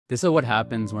This is what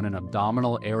happens when an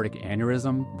abdominal aortic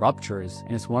aneurysm ruptures,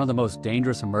 and it's one of the most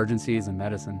dangerous emergencies in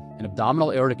medicine. An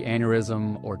abdominal aortic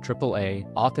aneurysm, or AAA,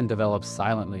 often develops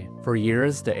silently. For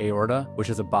years, the aorta, which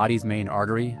is the body's main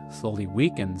artery, slowly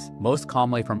weakens, most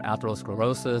commonly from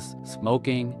atherosclerosis,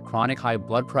 smoking, chronic high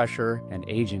blood pressure, and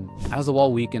aging. As the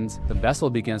wall weakens, the vessel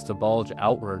begins to bulge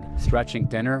outward, stretching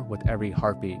thinner with every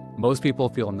heartbeat. Most people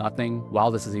feel nothing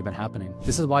while this is even happening.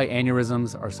 This is why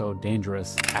aneurysms are so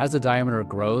dangerous. As the diameter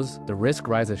grows, the risk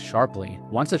rises sharply.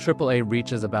 Once the AAA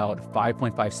reaches about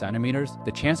 5.5 centimeters,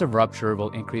 the chance of rupture will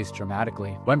increase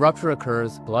dramatically. When rupture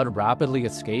occurs, blood rapidly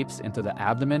escapes into the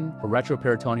abdomen or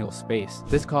retroperitoneal space.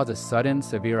 This causes sudden,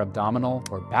 severe abdominal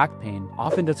or back pain,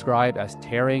 often described as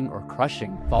tearing or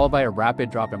crushing, followed by a rapid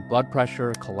drop in blood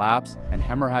pressure, collapse, and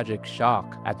hemorrhagic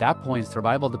shock. At that point,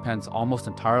 survival depends almost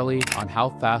entirely on how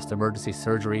fast emergency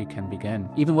surgery can begin.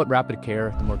 Even with rapid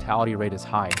care, the mortality rate is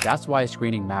high. That's why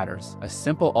screening matters. A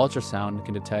simple ultrasound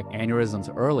can detect aneurysms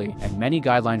early, and many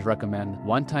guidelines recommend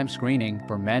one-time screening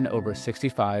for men over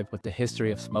 65 with a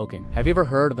history of smoking. Have you ever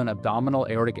heard of an abdominal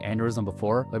aortic aneurysm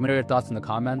before? Let me know your thoughts in the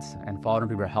comments and follow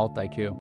to your health IQ.